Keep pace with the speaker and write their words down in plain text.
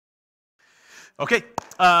Okay,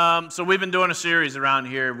 so we've been doing a series around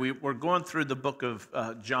here. We're going through the book of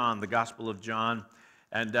John, the Gospel of John,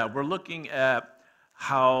 and we're looking at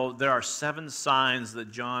how there are 7 signs that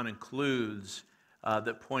John includes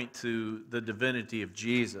that point to the divinity of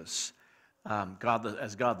Jesus,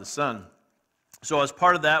 as God the Son. So as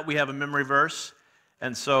part of that, we have a memory verse,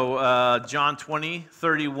 and so John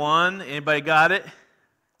 20:31. Anybody got it?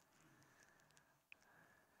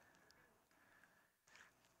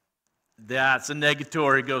 That's a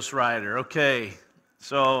negatory ghostwriter. Okay,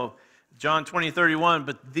 so John 20:31.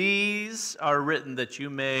 But these are written that you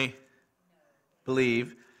may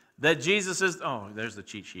believe that Jesus is. Oh, there's the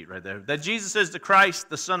cheat sheet right there. That Jesus is the Christ,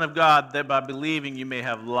 the Son of God. That by believing you may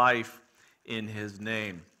have life in His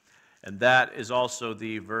name. And that is also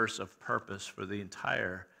the verse of purpose for the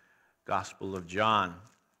entire Gospel of John.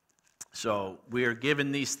 So we are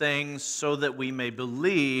given these things so that we may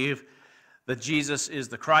believe that Jesus is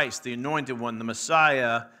the Christ, the Anointed One, the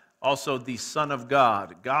Messiah, also the Son of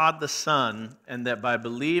God, God the Son, and that by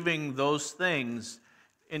believing those things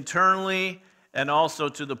internally and also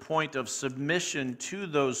to the point of submission to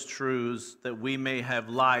those truths, that we may have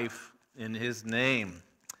life in His name.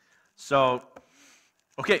 So,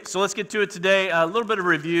 okay, so let's get to it today. A little bit of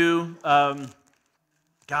review. But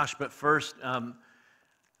first, I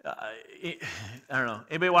don't know.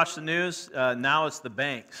 Anybody watch the news? Now it's the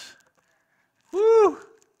banks. Woo!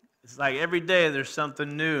 It's like every day there's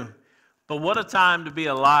something new. But what a time to be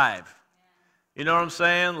alive. You know what I'm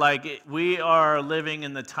saying? We are living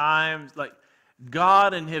in the times,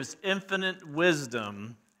 God in His infinite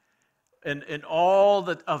wisdom and all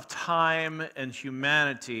of time and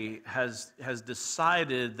humanity has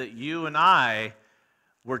decided that you and I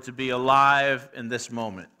were to be alive in this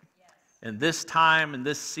moment, in this time, in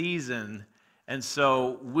this season. And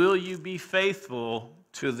so will you be faithful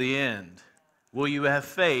to the end? Will you have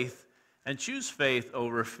faith and choose faith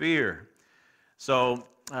over fear? So,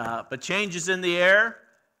 but change is in the air,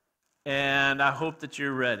 and I hope that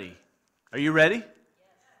you're ready. Are you ready? Yes.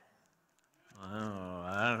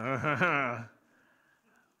 Oh,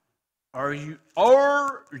 Are you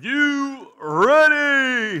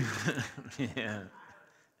ready? Yeah.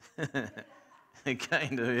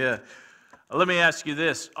 Kind of, yeah. Let me ask you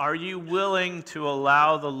this. Are you willing to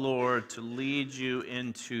allow the Lord to lead you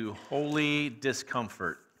into holy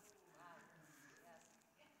discomfort?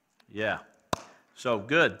 Yeah. So,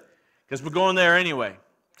 good. Because we're going there anyway.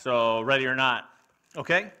 So, ready or not.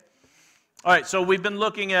 Okay? All right, so we've been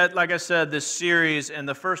looking at, like I said, this series, and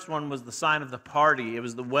the first one was the sign of the party. It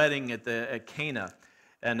was the wedding at Cana.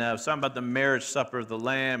 And I was talking about the marriage supper of the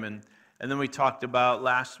Lamb. And then we talked about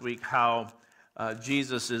last week how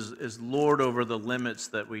Jesus is Lord over the limits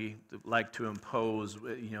that we like to impose.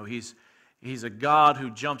 You know, He's a God who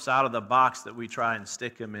jumps out of the box that we try and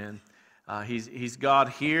stick Him in. He's God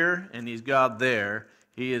here and He's God there.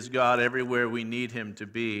 He is God everywhere we need Him to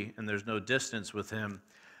be, and there's no distance with Him.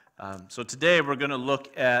 So today we're going to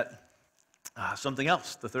look at something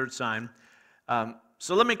else, the third sign.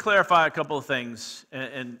 So let me clarify a couple of things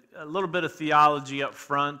and a little bit of theology up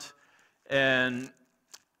front and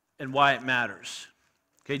why it matters.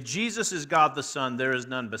 Okay, Jesus is God the Son. There is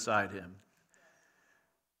none beside Him.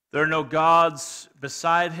 There are no gods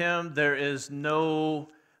beside Him. There's nothing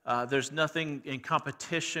in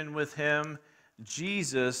competition with Him.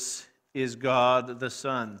 Jesus is God the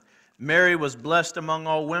Son. Mary was blessed among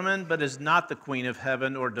all women, but is not the queen of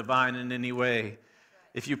heaven or divine in any way.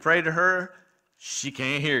 If you pray to her, she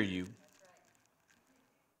can't hear you.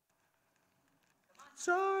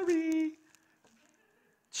 Sorry.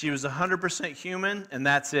 She was 100% human, and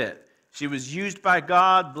that's it. She was used by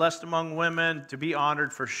God, blessed among women, to be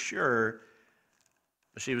honored for sure,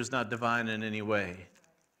 but she was not divine in any way.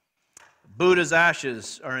 Buddha's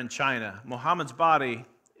ashes are in China. Muhammad's body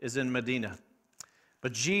is in Medina.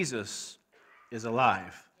 But Jesus is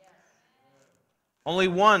alive. Only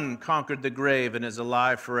one conquered the grave and is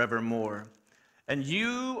alive forevermore. And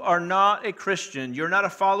you are not a Christian, you're not a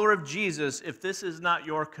follower of Jesus if this is not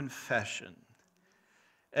your confession.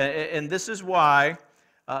 And this is why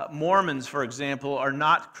Mormons, for example, are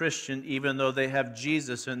not Christian even though they have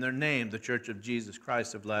Jesus in their name, the Church of Jesus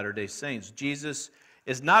Christ of Latter-day Saints. Jesus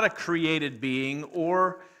is not a created being,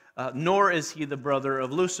 nor is He the brother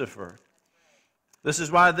of Lucifer. This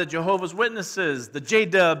is why the Jehovah's Witnesses, the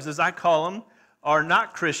J-Dubs as I call them, are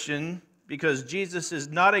not Christian, because Jesus is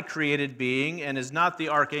not a created being and is not the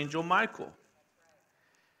Archangel Michael.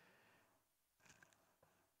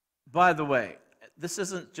 By the way, this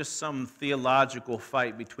isn't just some theological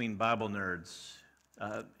fight between Bible nerds.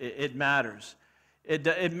 It matters.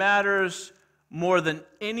 It matters more than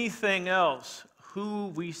anything else who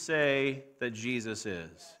we say that Jesus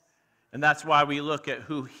is. And that's why we look at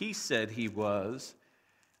who he said he was,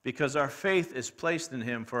 because our faith is placed in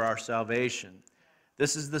him for our salvation.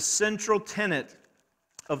 This is the central tenet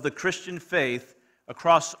of the Christian faith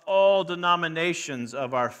across all denominations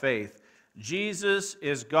of our faith. Jesus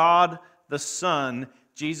is God the Son.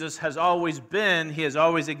 Jesus has always been, he has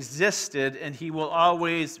always existed, and he will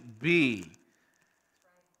always be.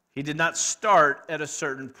 He did not start at a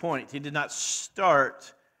certain point. He did not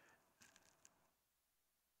start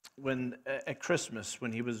at Christmas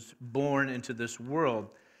when he was born into this world.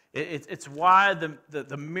 It's why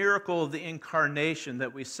the miracle of the incarnation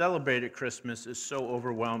that we celebrate at Christmas is so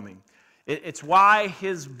overwhelming. It's why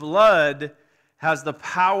his blood has the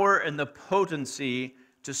power and the potency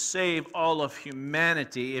to save all of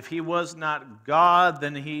humanity. If he was not God,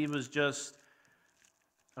 then he was just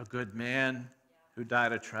a good man who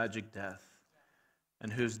died a tragic death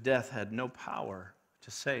and whose death had no power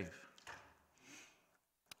to save.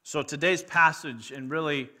 So today's passage, and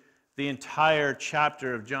really the entire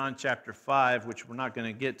chapter of John chapter 5, which we're not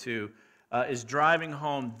going to get to, is driving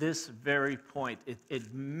home this very point.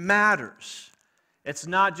 It matters. It's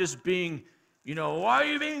not just being, why are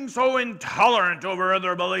you being so intolerant over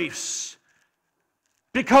other beliefs?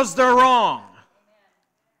 Because they're wrong.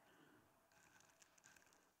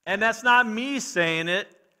 And that's not me saying it.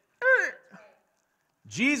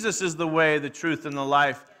 Jesus is the way, the truth, and the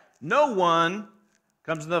life. No one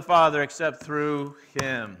comes to the Father except through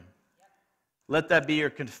him. Let that be your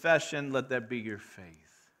confession. Let that be your faith.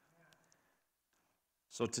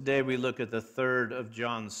 So today we look at the third of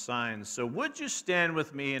John's signs. So would you stand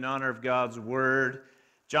with me in honor of God's word?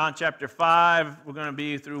 John chapter 5, we're going to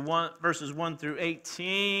be through verses 1 through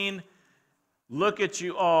 18. Look at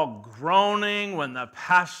you all groaning when the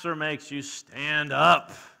pastor makes you stand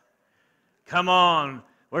up. Come on.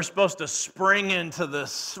 We're supposed to spring into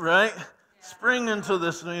this, right? Spring into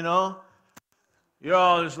this, You're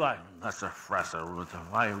all just like, that's impressive.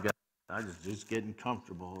 I just getting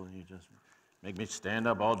comfortable, and you just make me stand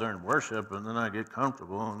up all during worship, and then I get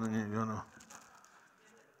comfortable, and then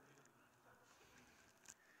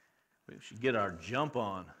we should get our jump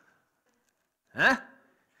on. Huh?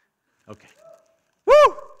 Okay.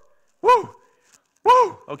 Woo! Woo!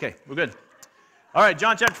 Woo! Okay, we're good. All right,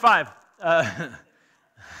 John chapter 5. I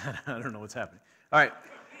don't know what's happening. All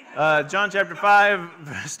right, John chapter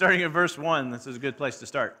 5, starting at verse 1. This is a good place to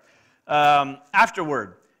start.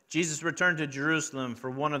 Afterward, Jesus returned to Jerusalem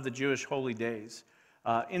for one of the Jewish holy days.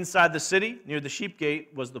 Inside the city, near the sheep gate,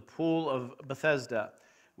 was the pool of Bethesda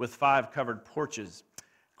with 5 covered porches.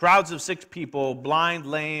 Crowds of sick people, blind,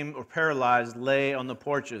 lame, or paralyzed, lay on the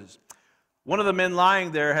porches. One of the men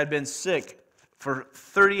lying there had been sick for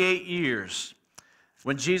 38 years.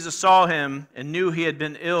 When Jesus saw him and knew he had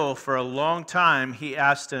been ill for a long time, he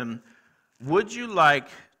asked him, "Would you like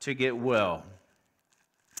to get well?"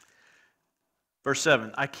 Verse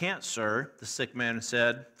 7, "I can't, sir," the sick man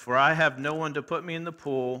said, "for I have no one to put me in the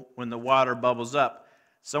pool when the water bubbles up.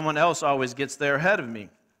 Someone else always gets there ahead of me."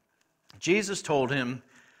 Jesus told him,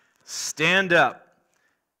 "Stand up,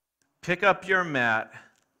 pick up your mat,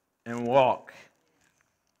 and walk."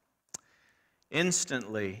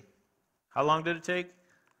 Instantly, how long did it take?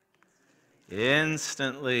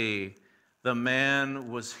 Instantly, the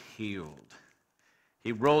man was healed.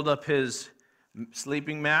 He rolled up his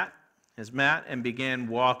sleeping mat, and began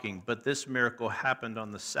walking. But this miracle happened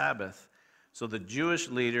on the Sabbath. So the Jewish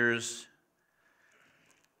leaders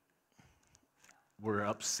were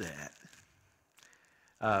upset.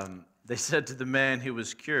 They said to the man who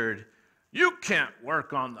was cured, "You can't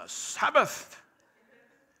work on the Sabbath.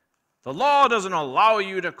 The law doesn't allow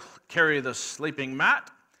you to carry the sleeping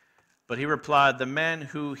mat." But he replied, "The man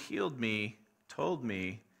who healed me told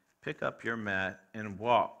me, 'Pick up your mat and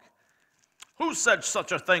walk.'" "Who said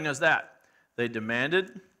such a thing as that?" they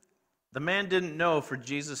demanded. The man didn't know, for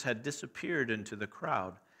Jesus had disappeared into the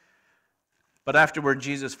crowd. But afterward,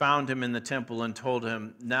 Jesus found him in the temple and told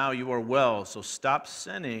him, "Now you are well, so stop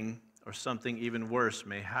sinning, or something even worse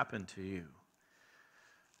may happen to you."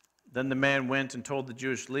 Then the man went and told the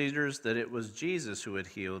Jewish leaders that it was Jesus who had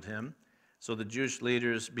healed him. So the Jewish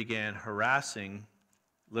leaders began harassing,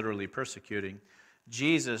 literally persecuting,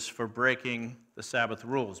 Jesus for breaking the Sabbath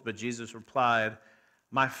rules. But Jesus replied,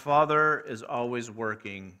 "My Father is always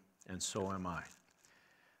working, and so am I."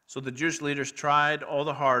 So the Jewish leaders tried all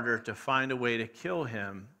the harder to find a way to kill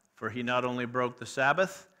him, for he not only broke the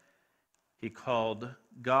Sabbath, he called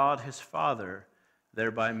God his Father,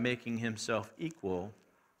 thereby making himself equal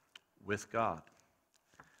with God.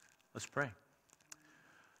 Let's pray.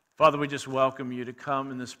 Father, we just welcome you to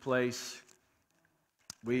come in this place.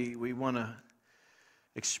 We want to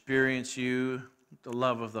experience you, the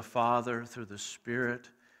love of the Father through the Spirit.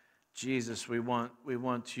 Jesus, we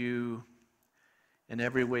want you in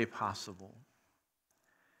every way possible.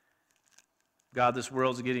 God, this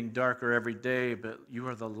world's getting darker every day, but you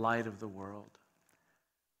are the light of the world.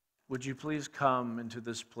 Would you please come into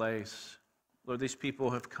this place? Lord, these people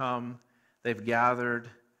have come, they've gathered,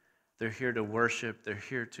 they're here to worship, they're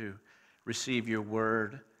here to receive your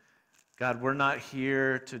word. God, we're not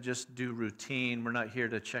here to just do routine, we're not here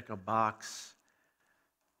to check a box.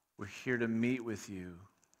 We're here to meet with you.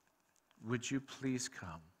 Would you please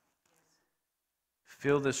come?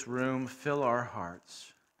 Fill this room, fill our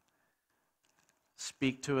hearts.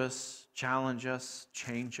 Speak to us, challenge us,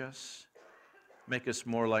 change us. Make us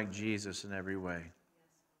more like Jesus in every way.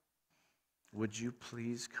 Would you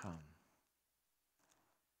please come?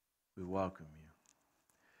 We welcome you.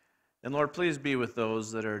 And Lord, please be with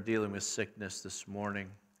those that are dealing with sickness this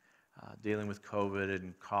morning, dealing with COVID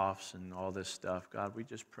and coughs and all this stuff. God, we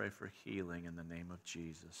just pray for healing in the name of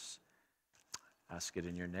Jesus. Ask it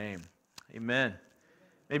in your name. Amen.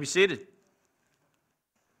 You may be seated.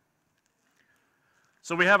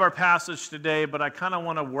 So we have our passage today, but I kind of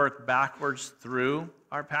want to work backwards through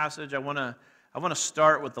our passage. I want to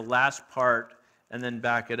start with the last part and then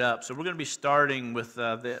back it up. So we're going to be starting with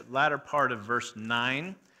the latter part of verse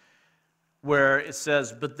 9, where it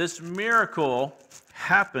says, "But this miracle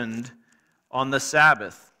happened on the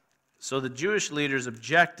Sabbath." So the Jewish leaders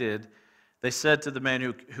objected. They said to the man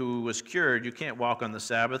who was cured, "You can't walk on the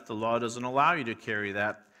Sabbath. The law doesn't allow you to carry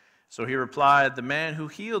that." So he replied, "The man who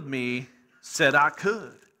healed me said I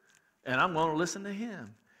could, and I'm going to listen to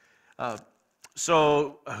him."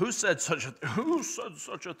 So who said such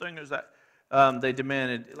a thing as that? They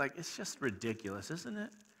demanded. Like, it's just ridiculous, isn't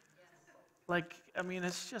it? Like, I mean,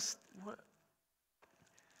 it's just what?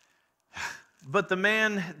 But the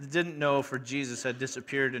man didn't know, for Jesus had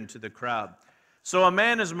disappeared into the crowd. So a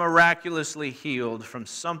man is miraculously healed from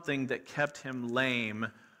something that kept him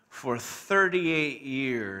lame for 38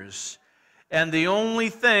 years. And the only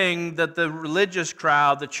thing that the religious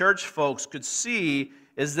crowd, the church folks, could see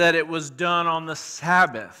is that it was done on the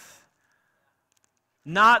Sabbath.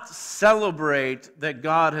 Not celebrate that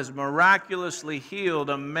God has miraculously healed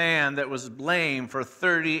a man that was lame for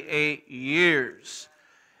 38 years.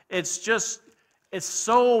 It's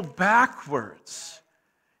so backwards.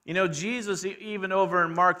 You know, Jesus, even over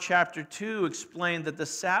in Mark chapter 2, explained that the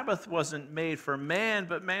Sabbath wasn't made for man,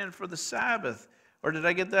 but man for the Sabbath. Or did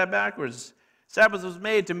I get that backwards? Sabbath was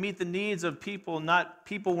made to meet the needs of people, not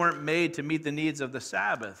people weren't made to meet the needs of the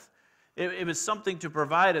Sabbath. It was something to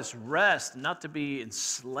provide us rest, not to be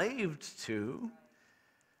enslaved to.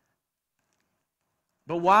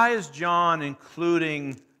 But why is John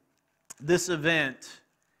including this event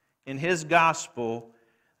in his gospel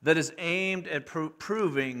that is aimed at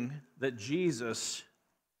proving that Jesus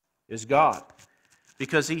is God?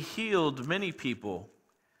 Because he healed many people.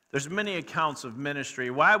 There's many accounts of ministry.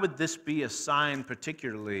 Why would this be a sign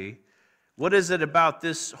particularly? What is it about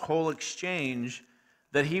this whole exchange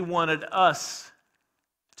that he wanted us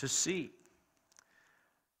to see?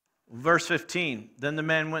 Verse 15, "Then the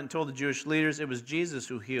man went and told the Jewish leaders it was Jesus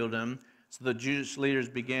who healed him. So the Jewish leaders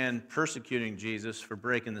began persecuting Jesus for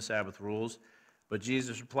breaking the Sabbath rules. But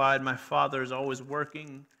Jesus replied, 'My Father is always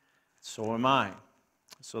working, so am I.'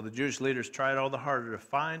 So the Jewish leaders tried all the harder to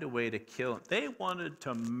find a way to kill him. They wanted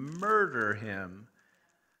to murder him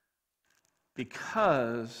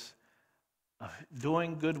because of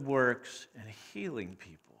doing good works and healing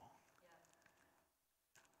people.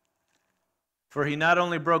 For he not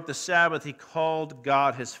only broke the Sabbath, he called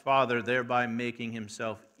God his Father, thereby making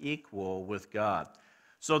himself equal with God."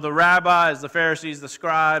 So the rabbis, the Pharisees, the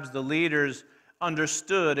scribes, the leaders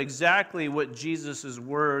understood exactly what Jesus'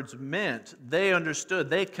 words meant. They understood,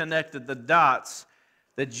 they connected the dots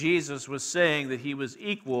that Jesus was saying that he was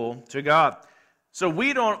equal to God. So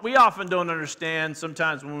we often don't understand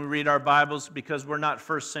sometimes when we read our Bibles because we're not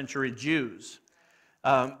first century Jews.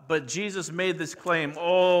 But Jesus made this claim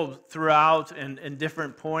all throughout in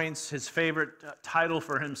different points. His favorite title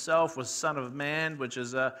for himself was Son of Man, which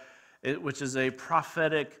is a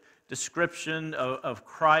prophetic description of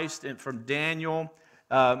Christ and from Daniel.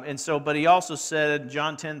 But he also said,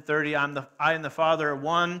 John 10:30, I and the Father are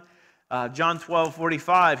one. John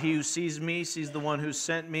 12:45, he who sees me sees the one who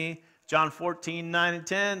sent me. John 14:9 and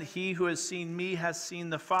 10, he who has seen me has seen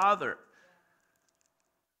the Father.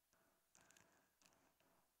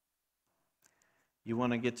 You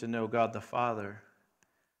want to get to know God the Father,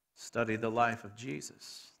 study the life of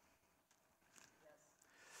Jesus.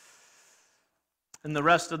 In the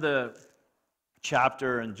rest of the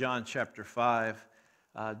chapter in John chapter 5,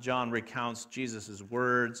 John recounts Jesus'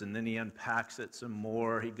 words, and then he unpacks it some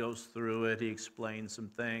more. He goes through it. He explains some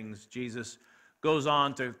things. Jesus goes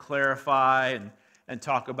on to clarify and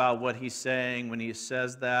talk about what he's saying when he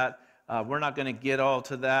says that. We're not going to get all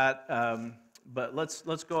to that, but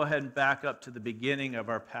let's go ahead and back up to the beginning of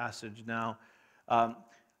our passage now.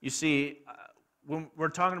 You see, when we're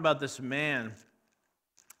talking about this man,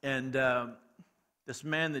 and this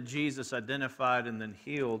man that Jesus identified and then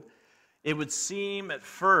healed, it would seem at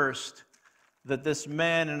first that this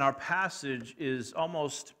man in our passage is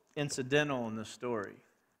almost incidental in the story.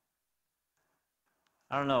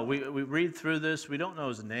 I don't know. We read through this. We don't know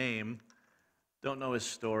his name, don't know his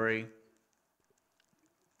story.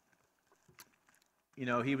 You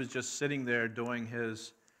know, he was just sitting there doing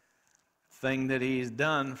his thing that he's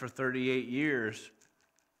done for 38 years.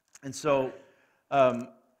 And so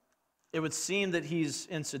it would seem that he's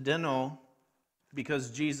incidental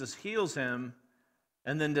because Jesus heals him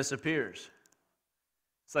and then disappears.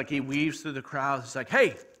 It's like he weaves through the crowd. It's like, hey,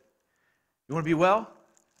 you want to be well?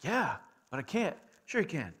 Yeah, but I can't. Sure you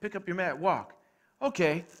can. Pick up your mat, walk.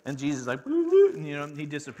 Okay. And Jesus is like, and, he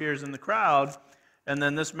disappears in the crowd. And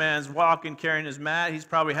then this man's walking, carrying his mat. He's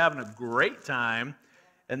probably having a great time.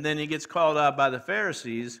 And then he gets called out by the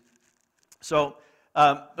Pharisees. So,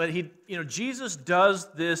 but Jesus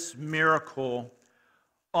does this miracle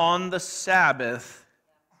on the Sabbath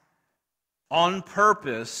on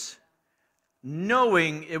purpose,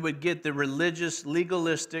 knowing it would get the religious,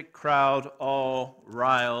 legalistic crowd all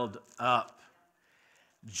riled up.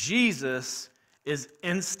 Jesus is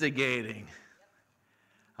instigating.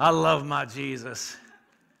 I love my Jesus.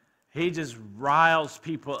 He just riles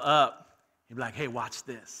people up. He'd be like, hey, watch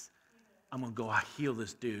this. I'm going to go heal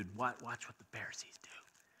this dude. Watch what the Pharisees do.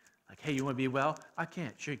 Like, hey, you want to be well? I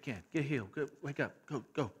can't. Sure you can. Get healed. Go, wake up.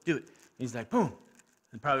 Go, do it. He's like, boom.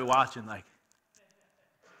 And probably watching like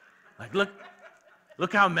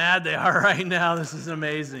look how mad they are right now. This is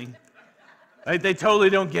amazing. Like, they totally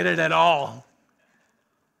don't get it at all.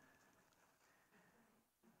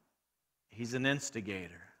 He's an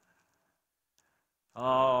instigator.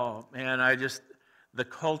 Oh, man, the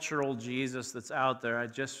cultural Jesus that's out there, I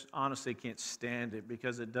just honestly can't stand it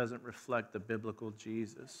because it doesn't reflect the biblical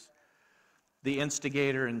Jesus. The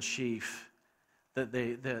instigator in chief,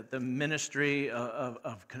 the ministry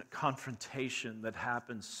of confrontation that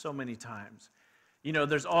happens so many times. You know,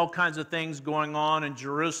 there's all kinds of things going on in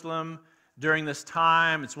Jerusalem during this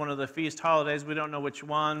time. It's one of the feast holidays. We don't know which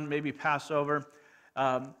one, maybe Passover.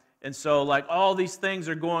 And so, like, all these things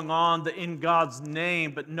are going on in God's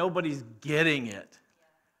name, but nobody's getting it.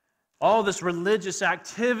 All this religious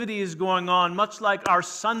activity is going on, much like our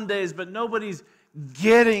Sundays, but nobody's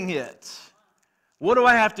getting it. What do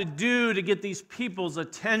I have to do to get these people's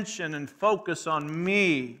attention and focus on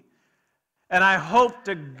me? And I hope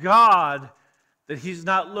to God that He's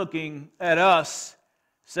not looking at us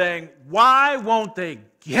saying, why won't they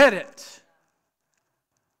get it?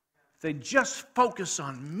 If they just focus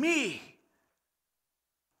on me.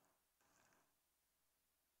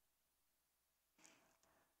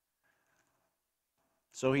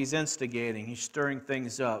 So he's instigating, he's stirring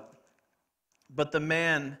things up. But the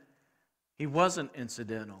man, he wasn't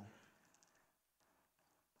incidental.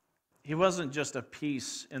 He wasn't just a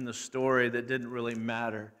piece in the story that didn't really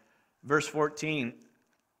matter. Verse 14,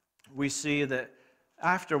 we see that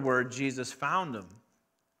afterward Jesus found him.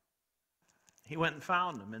 He went and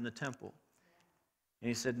found him in the temple. And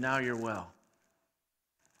he said, now you're well.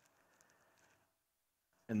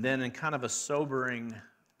 And then in kind of a sobering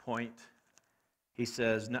point, he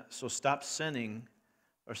says, so stop sinning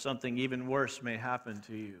or something even worse may happen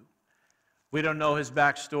to you. We don't know his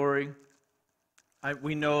backstory.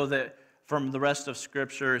 We know that from the rest of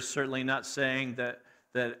Scripture, it's certainly not saying that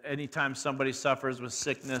anytime somebody suffers with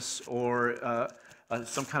sickness or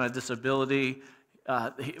some kind of disability,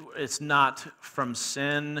 it's not from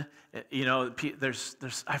sin. You know,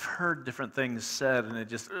 I've heard different things said, and it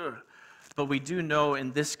just, but we do know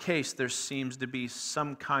in this case there seems to be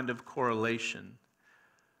some kind of correlation.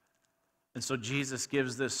 And so Jesus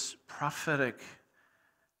gives this prophetic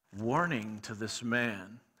warning to this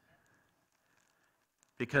man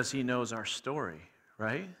because he knows our story,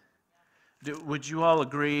 right? Would you all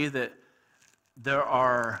agree that there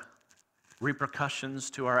are repercussions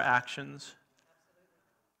to our actions?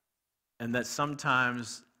 And that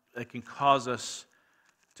sometimes it can cause us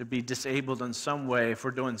to be disabled in some way if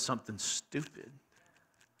we're doing something stupid,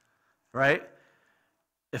 right?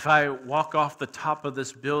 If I walk off the top of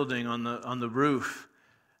this building on the roof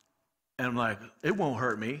and I'm like, it won't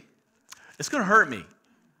hurt me. It's going to hurt me.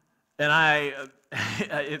 And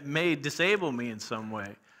it may disable me in some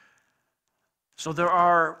way. So there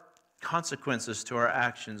are consequences to our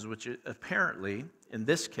actions, which apparently, in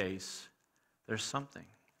this case, there's something.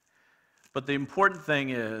 But the important thing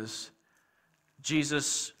is,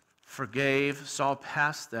 Jesus forgave, saw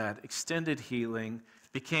past that, extended healing,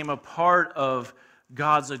 became a part of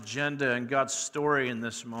God's agenda and God's story in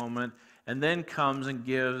this moment, and then comes and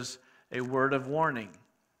gives a word of warning.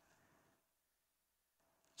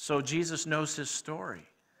 So Jesus knows his story.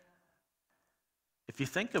 If you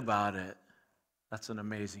think about it, that's an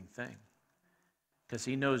amazing thing. Because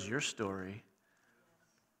he knows your story.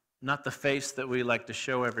 Not the face that we like to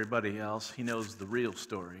show everybody else. He knows the real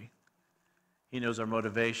story. He knows our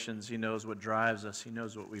motivations. He knows what drives us. He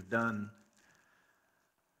knows what we've done.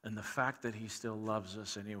 And the fact that he still loves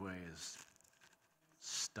us anyway is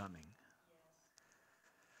stunning.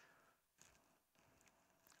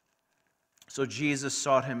 So Jesus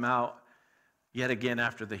sought him out yet again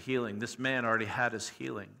after the healing. This man already had his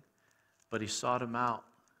healing, but he sought him out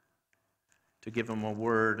to give him a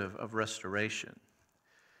word of restoration.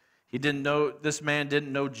 This man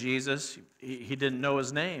didn't know Jesus. He didn't know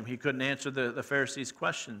his name. He couldn't answer the Pharisees'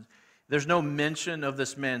 questions. There's no mention of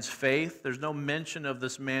this man's faith. There's no mention of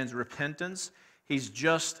this man's repentance. He's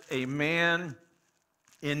just a man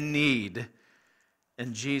in need.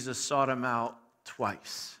 And Jesus sought him out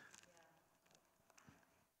twice.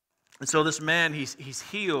 And so this man, he's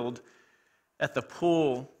healed at the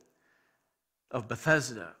pool of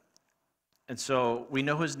Bethesda. And so we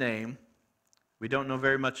know his name. We don't know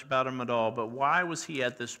very much about him at all. But why was he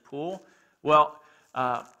at this pool? Well,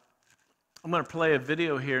 I'm going to play a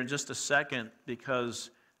video here in just a second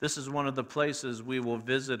because this is one of the places we will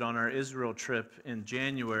visit on our Israel trip in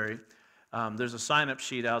January. There's a sign-up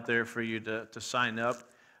sheet out there for you to sign up.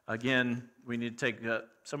 Again, we need to take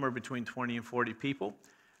somewhere between 20 and 40 people.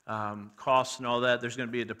 Costs and all that, there's going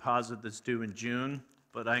to be a deposit that's due in June.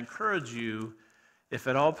 But I encourage you, if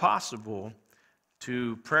at all possible,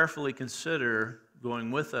 to prayerfully consider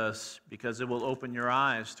going with us because it will open your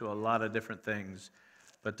eyes to a lot of different things.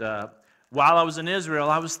 But while I was in Israel,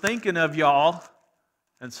 I was thinking of y'all,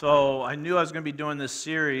 and so I knew I was going to be doing this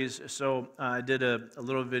series, so I did a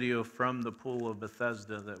little video from the Pool of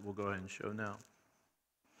Bethesda that we'll go ahead and show now.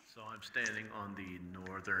 So I'm standing on the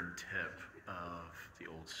northern tip of the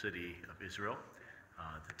old city of Israel.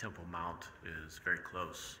 The Temple Mount is very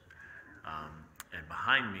close, and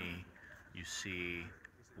behind me you see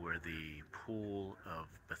where the Pool of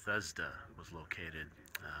Bethesda was located.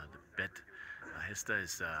 The Bet Hista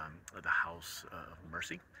is the house of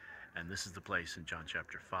mercy, and this is the place in John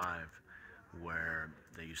chapter 5 where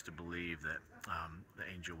they used to believe that the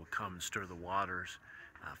angel would come and stir the waters.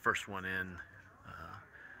 First one in,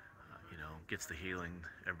 gets the healing.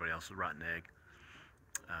 Everybody else is a rotten egg.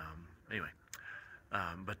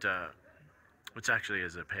 Which actually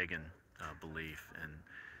is a pagan belief and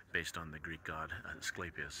based on the Greek god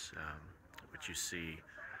Asclepius, which you see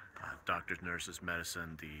doctors, nurses,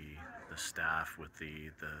 medicine, the staff with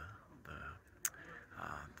the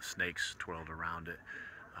snakes twirled around it.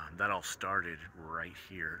 That all started right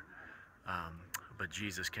here. But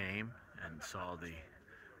Jesus came and saw the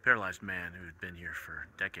paralyzed man who had been here for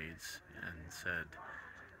decades and said,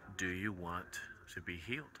 "Do you want to be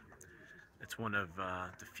healed?" It's one of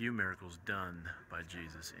the few miracles done by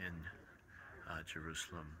Jesus in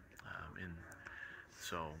Jerusalem.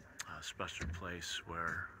 A special place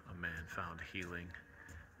where a man found healing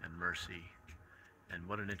and mercy. And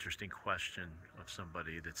what an interesting question of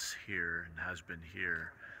somebody that's here and has been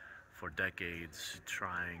here for decades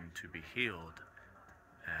trying to be healed.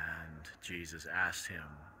 And Jesus asked him,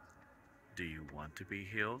 "Do you want to be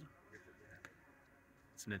healed?"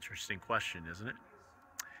 It's an interesting question, isn't it?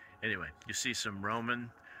 Anyway, you see some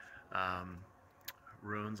Roman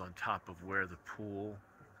ruins on top of where the pool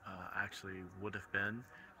actually would have been.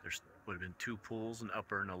 There would have been two pools, an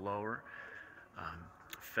upper and a lower,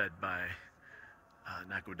 fed by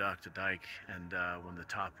an aqueduct, a dike, and when the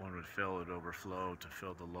top one would fill, it would overflow to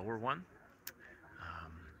fill the lower one.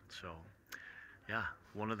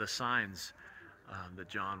 One of the signs that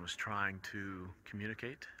John was trying to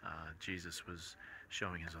communicate, Jesus was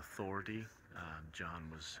showing his authority. John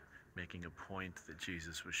was making a point that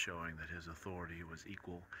Jesus was showing that his authority was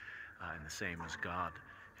equal and the same as God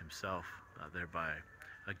himself, thereby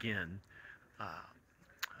again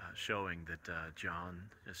showing that John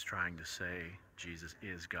is trying to say Jesus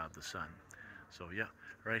is God the Son. So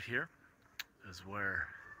right here is where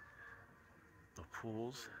the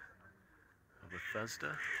pools of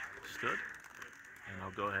Bethesda stood, and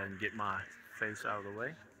I'll go ahead and get my face out of the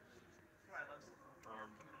way.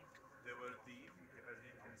 They were deep, as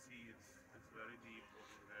you can see, it's very deep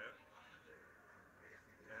over there.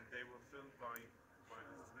 And they were filled by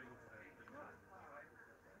the things that did not.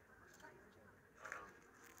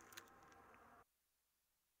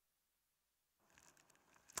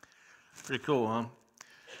 Pretty cool,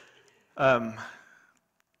 huh?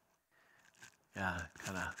 Yeah,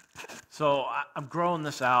 kind of. So I'm growing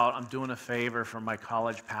this out. I'm doing a favor for my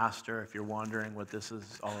college pastor. If you're wondering what this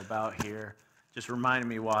is all about here, just reminded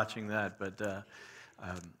me watching that. But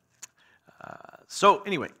so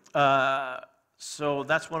anyway, so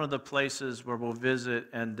that's one of the places where we'll visit,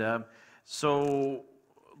 and so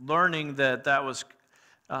learning that was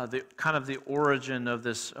the kind of the origin of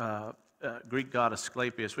this Greek god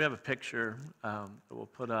Asclepius. We have a picture that we'll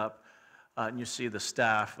put up, and you see the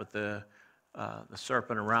staff with the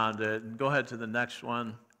serpent around it. And go ahead to the next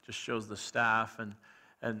one. Just shows the staff,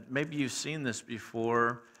 and maybe you've seen this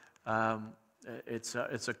before. It's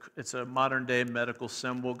a modern day medical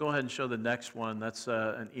symbol. Go ahead and show the next one. That's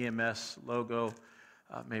an EMS logo.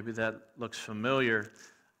 Maybe that looks familiar.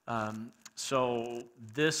 So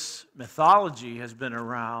this mythology has been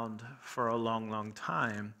around for a long, long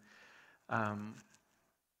time,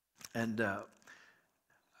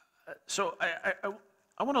 so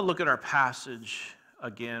I want to look at our passage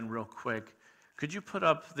again real quick. Could you put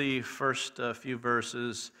up the first few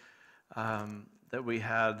verses that we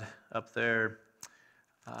had up there?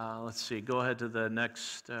 Let's see. Go ahead to the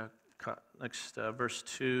next verse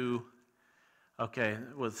 2. Okay,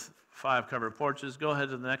 with 5 covered porches. Go ahead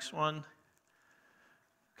to the next one.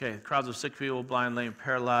 Okay, crowds of sick people, blind, lame,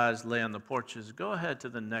 paralyzed, lay on the porches. Go ahead to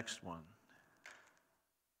the next one.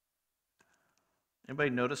 Anybody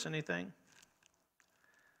notice anything?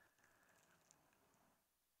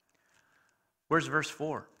 Where's verse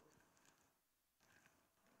 4?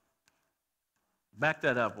 Back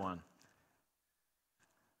that up one.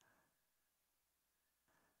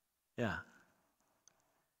 Yeah.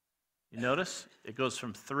 You notice? It goes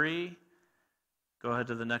from 3, go ahead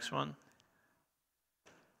to the next one,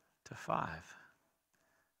 to 5.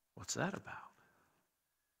 What's that about?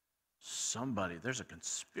 There's a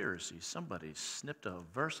conspiracy. Somebody snipped a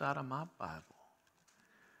verse out of my Bible.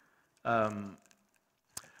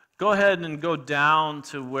 Go ahead and go down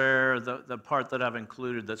to where the part that I've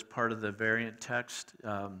included that's part of the variant text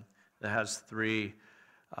that has 3,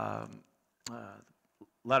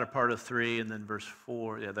 latter part of 3, and then verse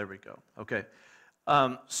 4. Yeah, there we go. Okay.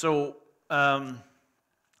 So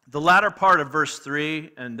the latter part of verse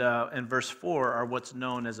 3 and verse 4 are what's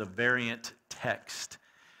known as a variant text.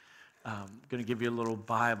 I'm going to give you a little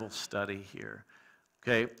Bible study here.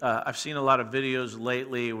 Okay, I've seen a lot of videos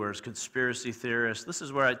lately where it's conspiracy theorists. This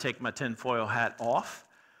is where I take my tinfoil hat off,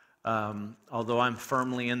 although I'm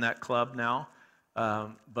firmly in that club now.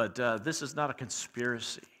 But this is not a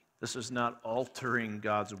conspiracy. This is not altering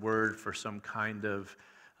God's word for some kind of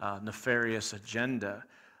nefarious agenda.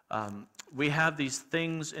 We have these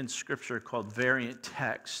things in Scripture called variant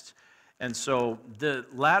text. And so the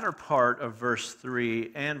latter part of verse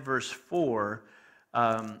 3 and verse 4,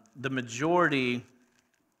 the majority,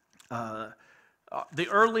 the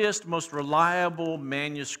earliest, most reliable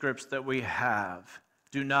manuscripts that we have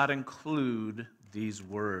do not include these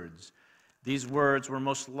words. These words were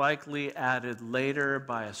most likely added later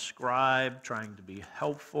by a scribe trying to be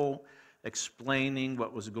helpful, explaining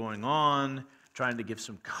what was going on, trying to give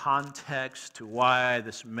some context to why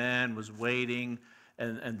this man was waiting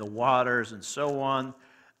and the waters and so on.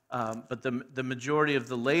 But the majority of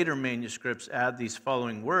the later manuscripts add these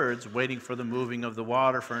following words: waiting for the moving of the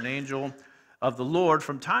water, for an angel of the Lord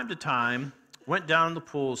from time to time went down the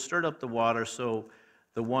pool, stirred up the water, so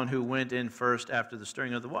the one who went in first after the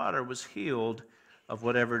stirring of the water was healed of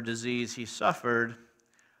whatever disease he suffered.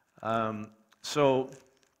 So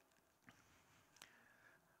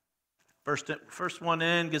first one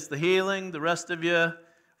in gets the healing, the rest of you,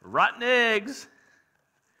 rotten eggs.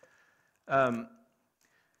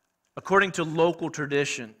 According to local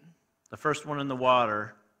tradition, the first one in the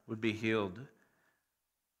water would be healed.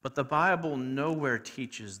 But the Bible nowhere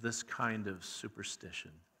teaches this kind of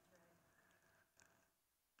superstition.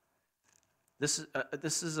 This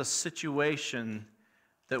is a situation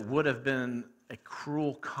that would have been a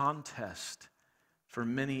cruel contest for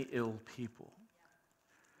many ill people.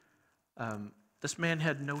 This man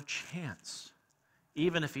had no chance,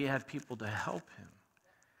 even if he had people to help him.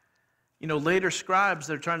 You know, later scribes,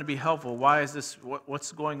 they're trying to be helpful. Why is this?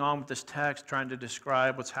 What's going on with this text? Trying to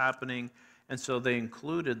describe what's happening. And so they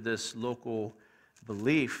included this local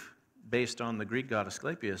belief based on the Greek god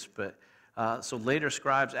Asclepius. But so later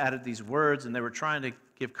scribes added these words, and they were trying to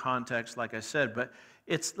give context, like I said. But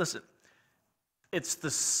it's the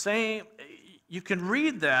same. You can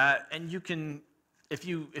read that, and you can if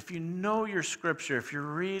you know your scripture, if you're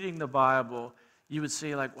reading the Bible, you would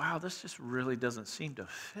say like, wow, this just really doesn't seem to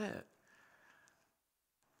fit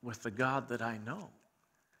with the God that I know.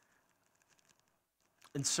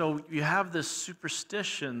 And so you have this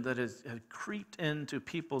superstition that has creeped into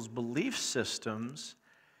people's belief systems.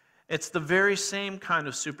 It's the very same kind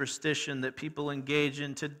of superstition that people engage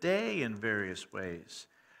in today in various ways.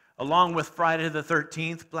 Along with Friday the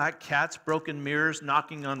 13th, black cats, broken mirrors,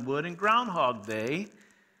 knocking on wood, and Groundhog Day,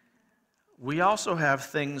 we also have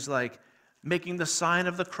things like making the sign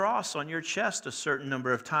of the cross on your chest a certain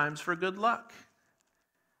number of times for good luck.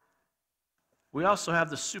 We also have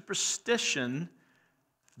the superstition,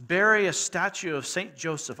 bury a statue of St.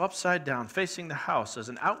 Joseph upside down facing the house as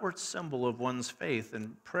an outward symbol of one's faith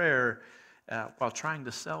and prayer while trying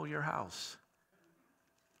to sell your house.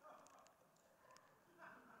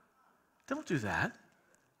 Don't do that.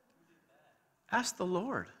 Ask the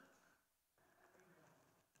Lord.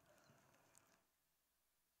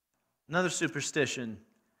 Another superstition,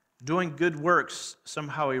 doing good works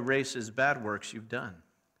somehow erases bad works you've done.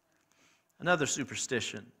 Another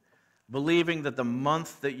superstition, believing that the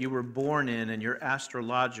month that you were born in and your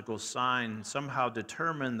astrological sign somehow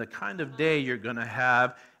determine the kind of day you're going to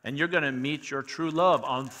have, and you're going to meet your true love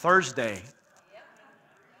on Thursday.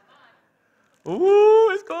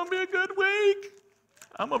 Ooh, it's going to be a good week.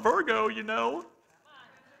 I'm a Virgo, you know.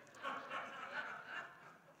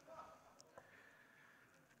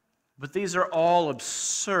 But these are all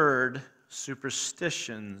absurd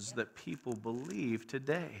superstitions that people believe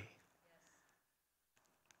today.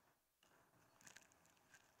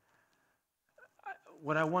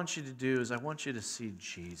 What I want you to do is I want you to see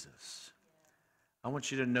Jesus. I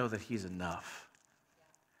want you to know that He's enough.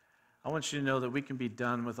 I want you to know that we can be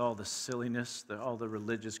done with all the silliness, all the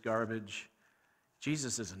religious garbage.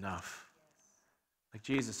 Jesus is enough. Like,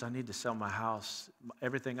 Jesus, I need to sell my house.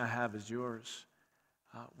 Everything I have is yours.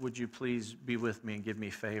 Would you please be with me and give me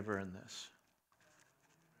favor in this?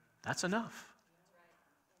 That's enough.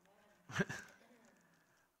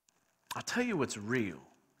 I'll tell you what's real.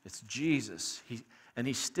 It's Jesus. And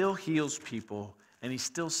He still heals people, and He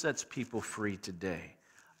still sets people free today.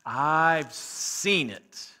 I've seen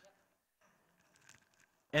it.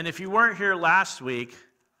 And if you weren't here last week,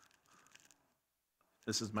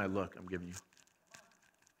 this is my look I'm giving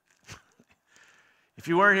you. If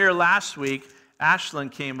you weren't here last week, Ashlyn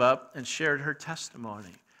came up and shared her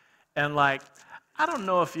testimony. And like, I don't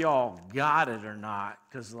know if y'all got it or not,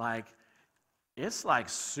 because like, it's like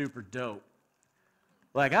super dope.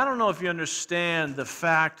 Like, I don't know if you understand the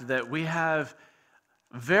fact that we have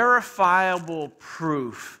verifiable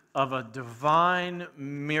proof of a divine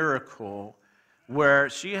miracle where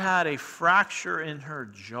she had a fracture in her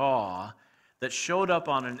jaw that showed up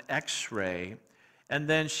on an x-ray, and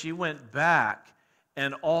then she went back,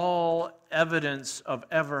 and all evidence of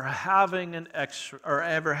ever having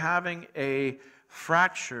a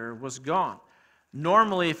fracture was gone.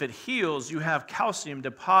 Normally, if it heals, you have calcium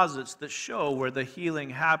deposits that show where the healing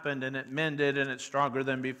happened and it mended and it's stronger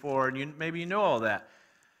than before, and maybe you know all that.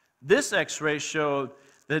 This x-ray showed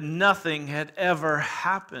that nothing had ever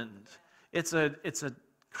happened. It's a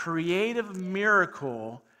creative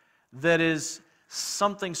miracle that is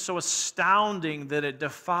something so astounding that it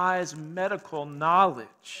defies medical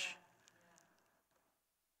knowledge.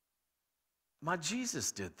 My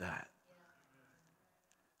Jesus did that.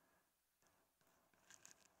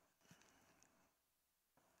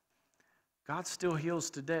 God still heals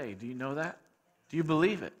today. Do you know that? Do you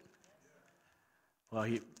believe it? Well,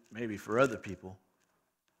 maybe for other people.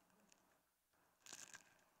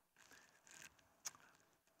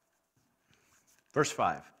 Verse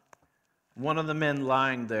 5. One of the men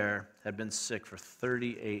lying there had been sick for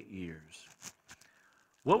 38 years.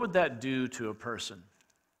 What would that do to a person?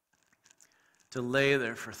 To lay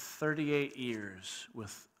there for 38 years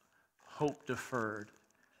with hope deferred,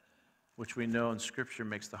 which we know in Scripture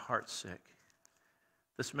makes the heart sick.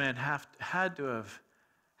 This man had to have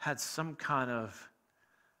had some kind of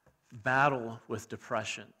battle with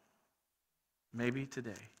depression. Maybe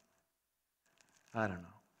today. I don't know.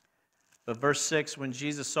 But verse 6, when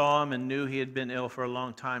Jesus saw him and knew he had been ill for a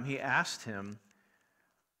long time, he asked him,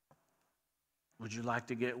 would you like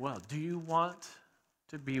to get well? Do you want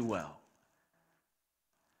to be well?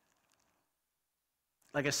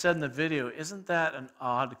 Like I said in the video, isn't that an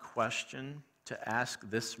odd question to ask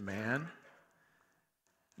this man?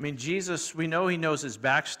 I mean, Jesus, we know he knows his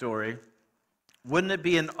backstory. Wouldn't it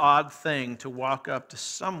be an odd thing to walk up to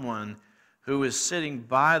someone who is sitting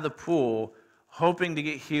by the pool hoping to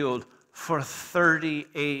get healed for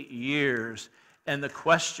 38 years, and the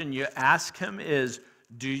question you ask him is,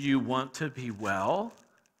 do you want to be well?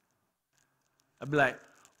 I'd be like,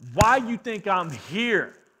 why you think I'm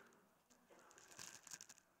here?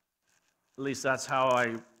 At least that's how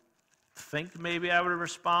I think maybe I would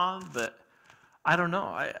respond, but I don't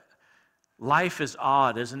know. Life is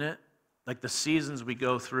odd, isn't it? Like the seasons we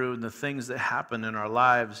go through and the things that happen in our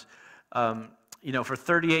lives. For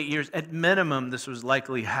 38 years, at minimum, this was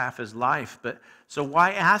likely half his life. But so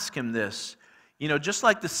why ask him this? Just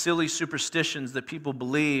like the silly superstitions that people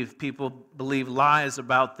believe lies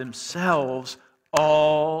about themselves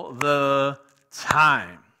all the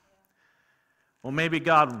time. Well, maybe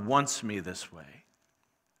God wants me this way.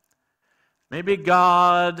 Maybe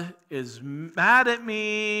God is mad at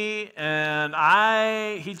me and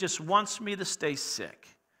he just wants me to stay sick.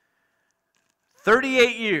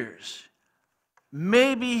 38 years.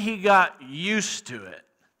 Maybe he got used to it.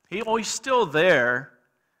 He's still there,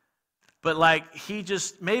 but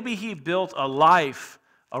maybe he built a life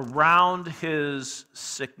around his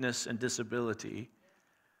sickness and disability.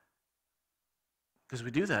 Because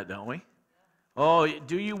we do that, don't we? Oh,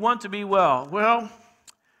 do you want to be well? Well,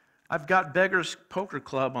 I've got Beggars Poker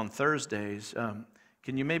Club on Thursdays.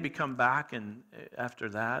 Can you maybe come back after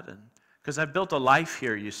that? Because I've built a life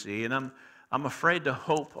here, you see, and I'm afraid to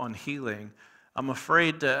hope on healing. I'm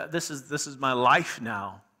afraid this is my life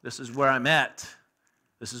now. This is where I'm at.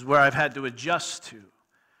 This is where I've had to adjust to.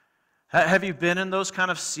 Have you been in those kind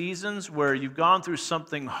of seasons where you've gone through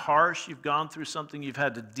something harsh, you've gone through something you've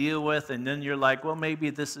had to deal with, and then you're like, well, maybe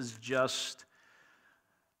this is just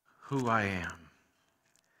who I am.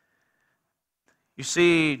 You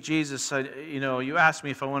see, Jesus said, you asked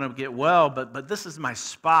me if I want to get well, but this is my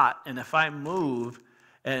spot, and if I move,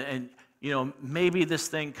 and maybe this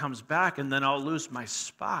thing comes back, and then I'll lose my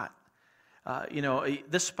spot.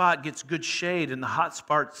 This spot gets good shade in the hot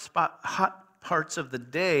parts of the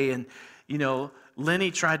day, and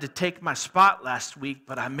Lenny tried to take my spot last week,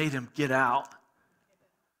 but I made him get out.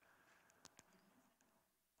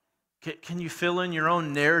 Can you fill in your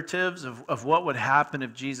own narratives of what would happen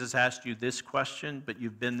if Jesus asked you this question, but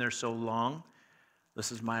you've been there so long?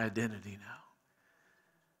 This is my identity now.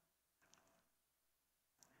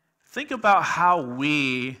 Think about how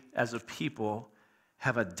we, as a people,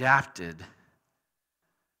 have adapted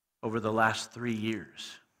over the last 3 years.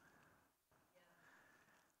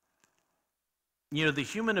 The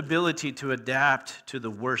human ability to adapt to the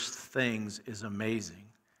worst things is amazing,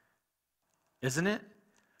 isn't it?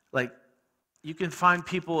 You can find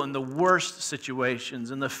people in the worst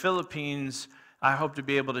situations. In the Philippines, I hope to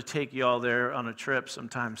be able to take you all there on a trip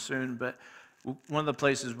sometime soon, but one of the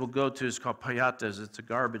places we'll go to is called Payatas. It's a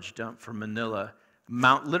garbage dump from Manila.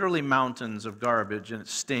 Literally mountains of garbage, and it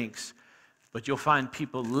stinks. But you'll find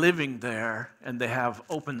people living there, and they have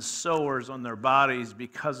open sores on their bodies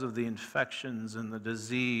because of the infections and the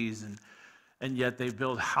disease, and yet they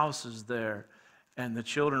build houses there, and the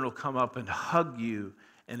children will come up and hug you,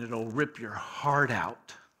 and it'll rip your heart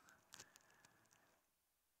out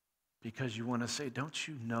because you want to say, don't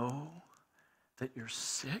you know that you're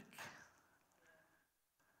sick?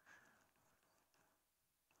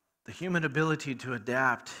 The human ability to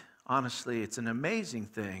adapt, honestly, it's an amazing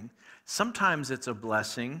thing. Sometimes it's a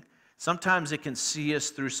blessing. Sometimes it can see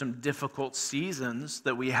us through some difficult seasons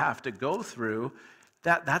that we have to go through.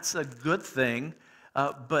 That's a good thing.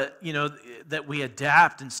 But that we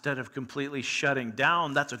adapt instead of completely shutting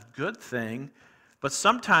down, that's a good thing. But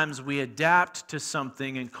sometimes we adapt to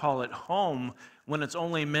something and call it home when it's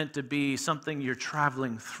only meant to be something you're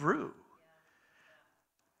traveling through.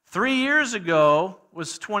 3 years ago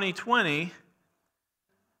was 2020,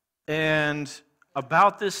 and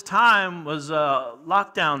about this time was a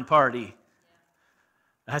lockdown party.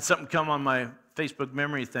 I had something come on my Facebook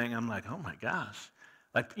memory thing. I'm like, oh my gosh.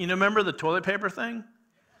 Remember the toilet paper thing?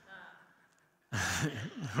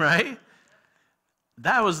 Right?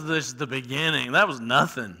 That was the beginning. That was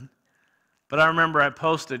nothing. But I remember I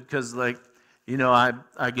posted because, I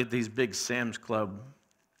get these big Sam's Club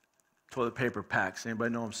toilet paper packs.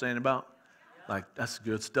 Anybody know what I'm saying about? That's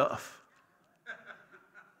good stuff.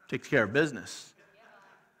 Takes care of business.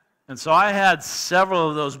 And so I had several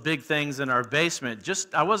of those big things in our basement.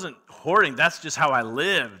 I wasn't hoarding. That's just how I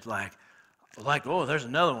lived. Oh, there's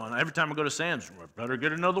another one. Every time I go to Sam's, I better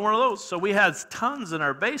get another one of those. So we had tons in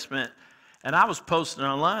our basement, and I was posting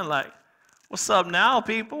online what's up now,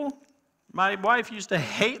 people? My wife used to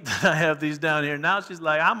hate that I have these down here. Now she's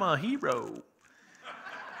like, I'm a hero.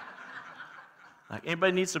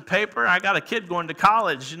 Anybody need some paper? I got a kid going to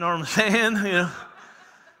college, you know what I'm saying?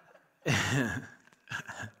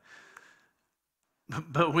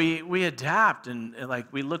 But we adapt, and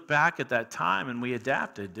we look back at that time, and we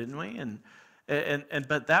adapted, didn't we?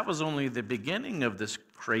 But that was only the beginning of this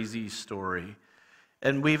crazy story.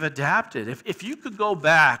 And we've adapted. If you could go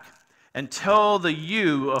back and tell the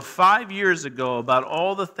you of 5 years ago about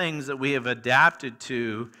all the things that we have adapted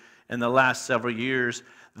to in the last several years,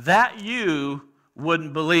 that you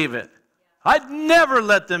wouldn't believe it. I'd never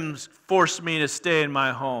let them force me to stay in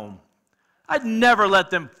my home. I'd never let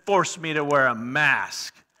them force me to wear a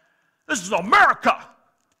mask. This is America.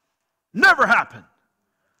 Never happened.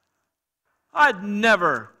 I'd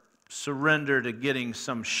never surrender to getting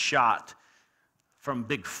some shot from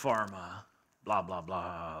Big Pharma. Blah, blah,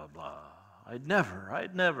 blah, blah. I'd never.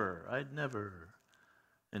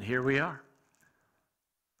 And here we are.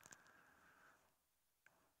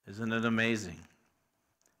 Isn't it amazing?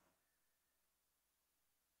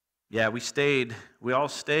 Yeah, we all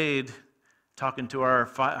stayed talking to our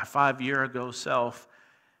 5 year ago self.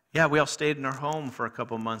 Yeah, we all stayed in our home for a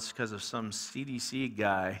couple months because of some CDC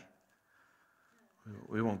guy.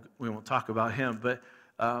 We won't talk about him, but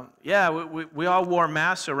we all wore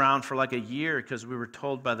masks around for like a year because we were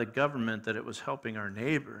told by the government that it was helping our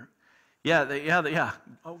neighbor.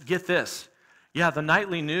 Oh, get this. Yeah, the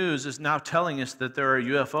nightly news is now telling us that there are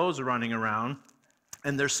UFOs running around,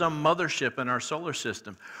 and there's some mothership in our solar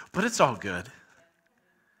system. But it's all good.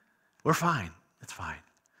 We're fine. It's fine.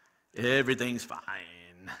 Everything's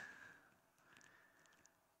fine.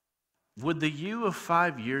 Would the you of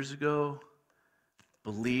 5 years ago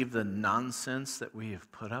believe the nonsense that we have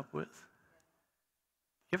put up with?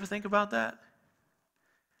 You ever think about that?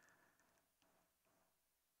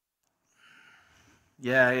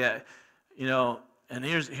 Yeah. You know, and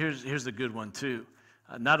here's the good one too.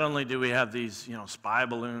 Not only do we have these, spy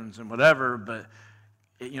balloons and whatever, but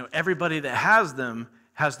everybody that has them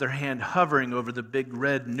has their hand hovering over the big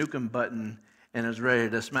red nukem button and is ready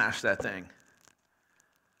to smash that thing.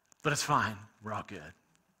 But it's fine. We're all good.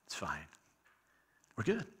 It's fine. We're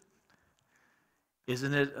good.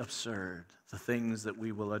 Isn't it absurd, the things that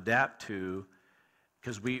we will adapt to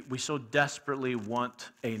because we so desperately want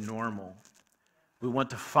a normal. We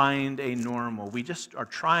want to find a normal. We just are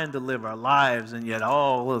trying to live our lives, and yet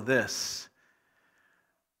all of this.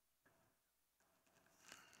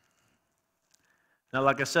 Now,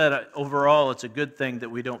 like I said, overall, it's a good thing that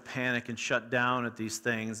we don't panic and shut down at these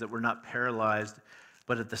things, that we're not paralyzed.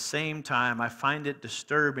 But at the same time, I find it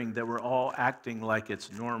disturbing that we're all acting like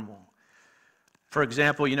it's normal. For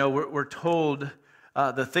example, we're told,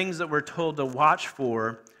 the things that we're told to watch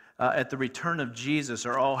for at the return of Jesus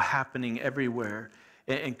are all happening everywhere.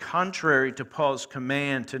 And contrary to Paul's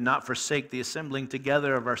command to not forsake the assembling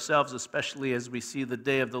together of ourselves, especially as we see the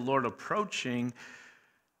day of the Lord approaching,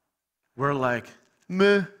 we're like,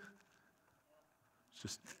 meh. It's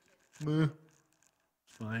just, meh.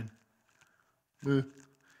 It's fine. Meh.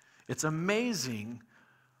 It's amazing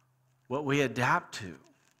what we adapt to.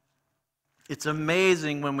 It's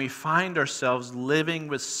amazing when we find ourselves living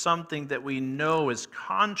with something that we know is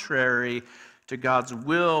contrary to God's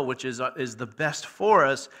will, which is the best for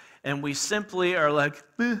us, and we simply are like,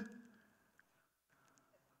 meh.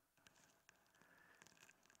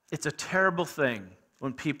 It's a terrible thing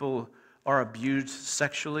when people are abused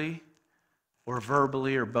sexually or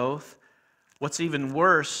verbally or both. What's even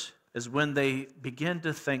worse is when they begin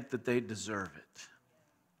to think that they deserve it.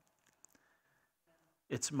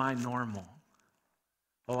 It's my normal.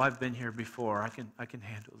 Oh, I've been here before. I can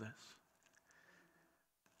handle this.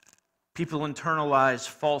 People internalize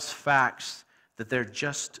false facts that they're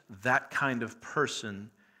just that kind of person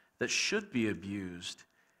that should be abused,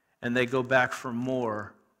 and they go back for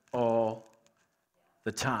more all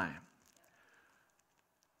the time.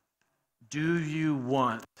 Do you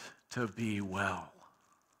want to be well?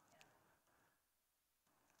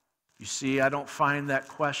 You see, I don't find that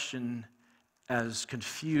question as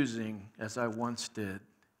confusing as I once did.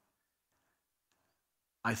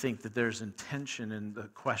 I think that there's intention in the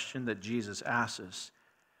question that Jesus asks us.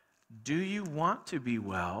 Do you want to be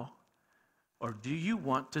well, or do you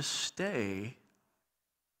want to stay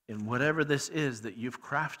in whatever this is that you've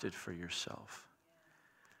crafted for yourself?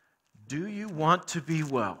 Do you want to be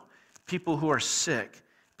well? People who are sick,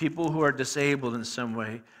 people who are disabled in some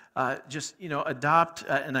way, adopt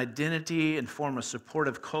an identity and form a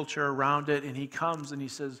supportive culture around it. And he comes and he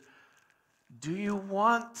says, do you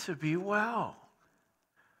want to be well?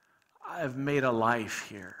 I've made a life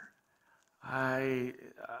here. I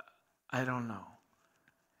don't know.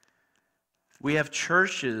 We have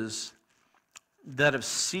churches that have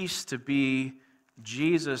ceased to be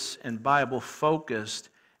Jesus and Bible focused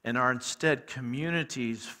and are instead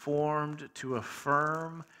communities formed to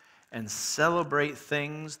affirm and celebrate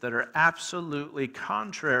things that are absolutely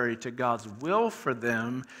contrary to God's will for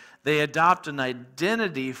them. They adopt an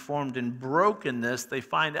identity formed in brokenness. They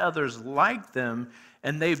find others like them,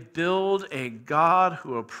 and they build a God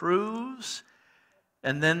who approves,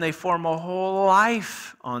 and then they form a whole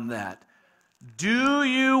life on that. Do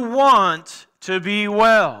you want to be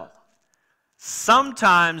well?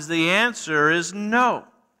 Sometimes the answer is no.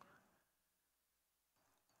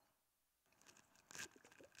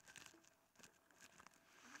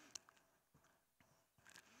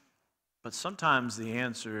 But sometimes the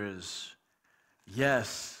answer is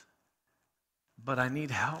yes, but I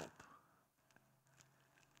need help.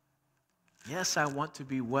 Yes, I want to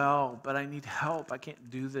be well, but I need help. I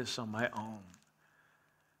can't do this on my own.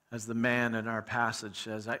 As the man in our passage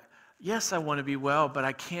says, yes, I want to be well, but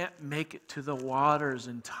I can't make it to the waters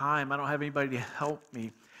in time. I don't have anybody to help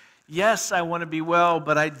me. Yes, I want to be well,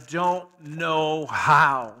 but I don't know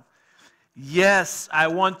how. Yes, I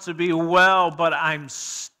want to be well, but I'm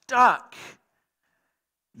stuck.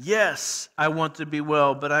 Yes, I want to be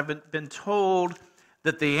well, but I've been told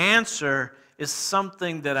that the answer is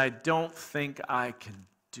something that I don't think I can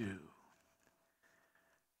do.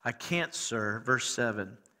 I can't, sir. Verse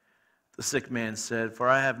 7, the sick man said, for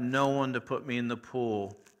I have no one to put me in the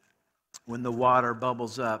pool when the water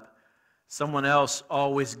bubbles up. Someone else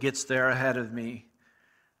always gets there ahead of me.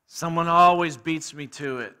 Someone always beats me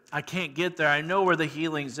to it. I can't get there. I know where the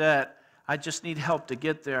healing's at. I just need help to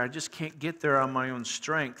get there. I just can't get there on my own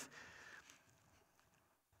strength.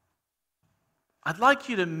 I'd like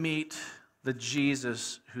you to meet the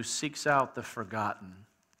Jesus who seeks out the forgotten.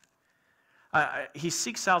 He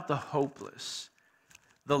seeks out the hopeless,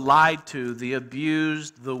 the lied to, the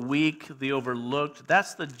abused, the weak, the overlooked.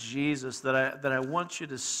 That's the Jesus that I want you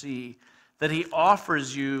to see, that he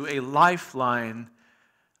offers you a lifeline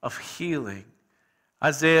of healing.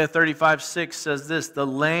 Isaiah 35:6 says this, the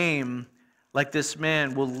lame, like this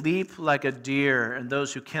man, will leap like a deer, and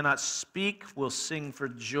those who cannot speak will sing for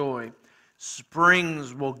joy.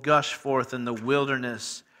 Springs will gush forth in the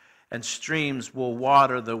wilderness, and streams will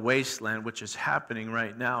water the wasteland, which is happening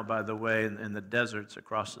right now, by the way, in the deserts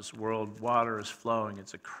across this world. Water is flowing.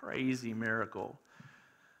 It's a crazy miracle.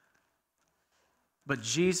 But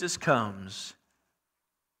Jesus comes,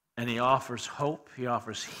 and he offers hope. He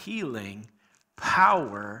offers healing,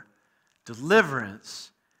 power,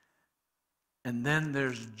 deliverance, and then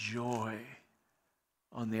there's joy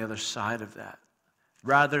on the other side of that,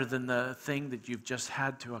 rather than the thing that you've just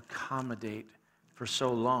had to accommodate for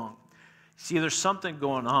so long. See, there's something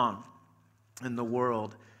going on in the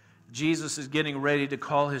world. Jesus is getting ready to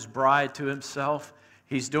call his bride to himself.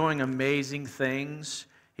 He's doing amazing things.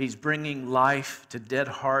 He's bringing life to dead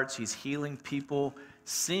hearts. He's healing people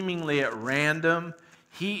seemingly at random.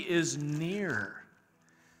 He is near.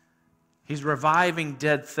 He's reviving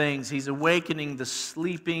dead things. He's awakening the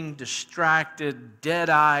sleeping, distracted,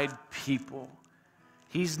 dead-eyed people.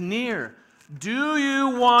 He's near. Do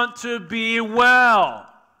you want to be well?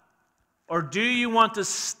 Or do you want to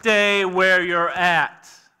stay where you're at?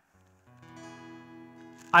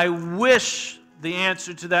 I wish the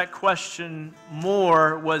answer to that question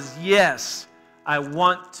more was yes, I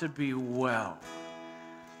want to be well.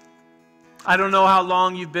 I don't know how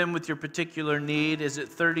long you've been with your particular need. Is it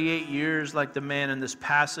 38 years like the man in this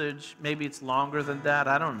passage? Maybe it's longer than that.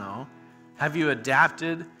 I don't know. Have you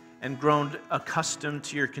adapted and grown accustomed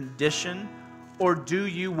to your condition? Or do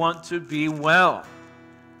you want to be well?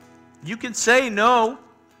 You can say no.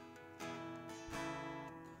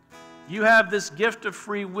 You have this gift of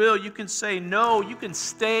free will. You can say no. You can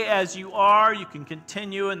stay as you are. You can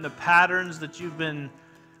continue in the patterns that you've been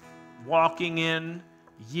walking in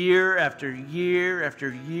year after year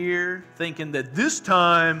after year, thinking that this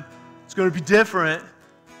time it's going to be different.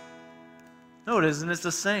 No, it isn't. It's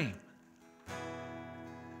the same.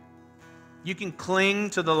 You can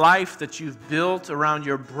cling to the life that you've built around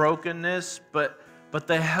your brokenness, but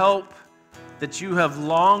the help that you have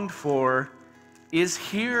longed for is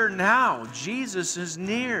here now. Jesus is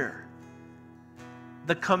near.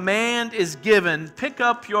 The command is given, pick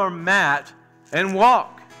up your mat and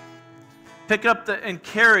walk. Pick up and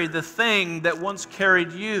carry the thing that once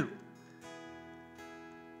carried you.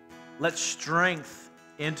 Let strength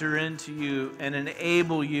enter into you and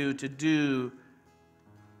enable you to do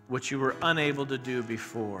what you were unable to do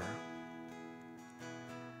before.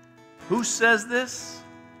 Who says this?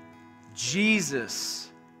 Jesus,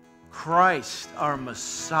 Christ, our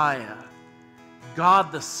Messiah.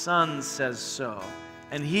 God the Son says so.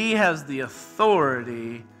 And he has the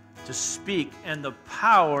authority to speak and the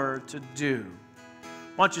power to do.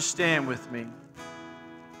 Why don't you stand with me?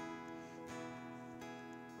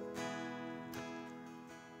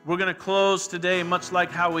 We're going to close today much like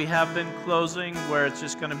how we have been closing, where it's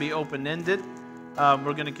just going to be open-ended.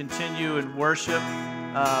 We're going to continue in worship,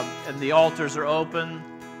 and the altars are open.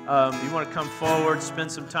 You want to come forward,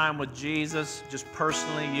 spend some time with Jesus, just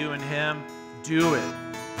personally, you and Him. Do it.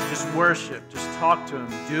 Just worship. Just talk to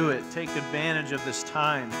Him. Do it. Take advantage of this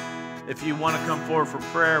time. If you want to come forward for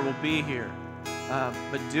prayer, we'll be here.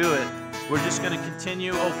 But do it. We're just going to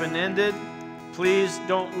continue open-ended. Please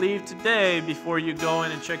don't leave today before you go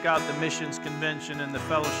in and check out the missions convention and the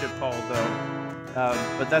fellowship hall, though.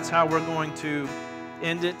 But that's how we're going to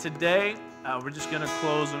end it today. We're just going to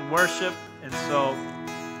close in worship. And so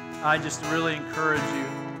I just really encourage you.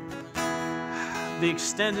 The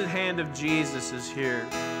extended hand of Jesus is here.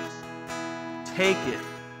 Take it.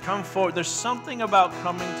 Come forward. There's something about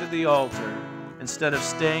coming to the altar instead of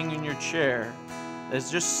staying in your chair. There's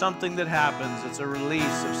just something that happens. It's a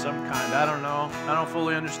release of some kind. I don't know. I don't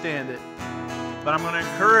fully understand it. But I'm going to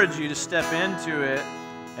encourage you to step into it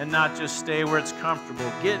and not just stay where it's comfortable.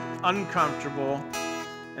 Get uncomfortable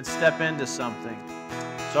and step into something.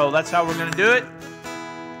 So that's how we're going to do it.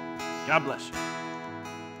 God bless you.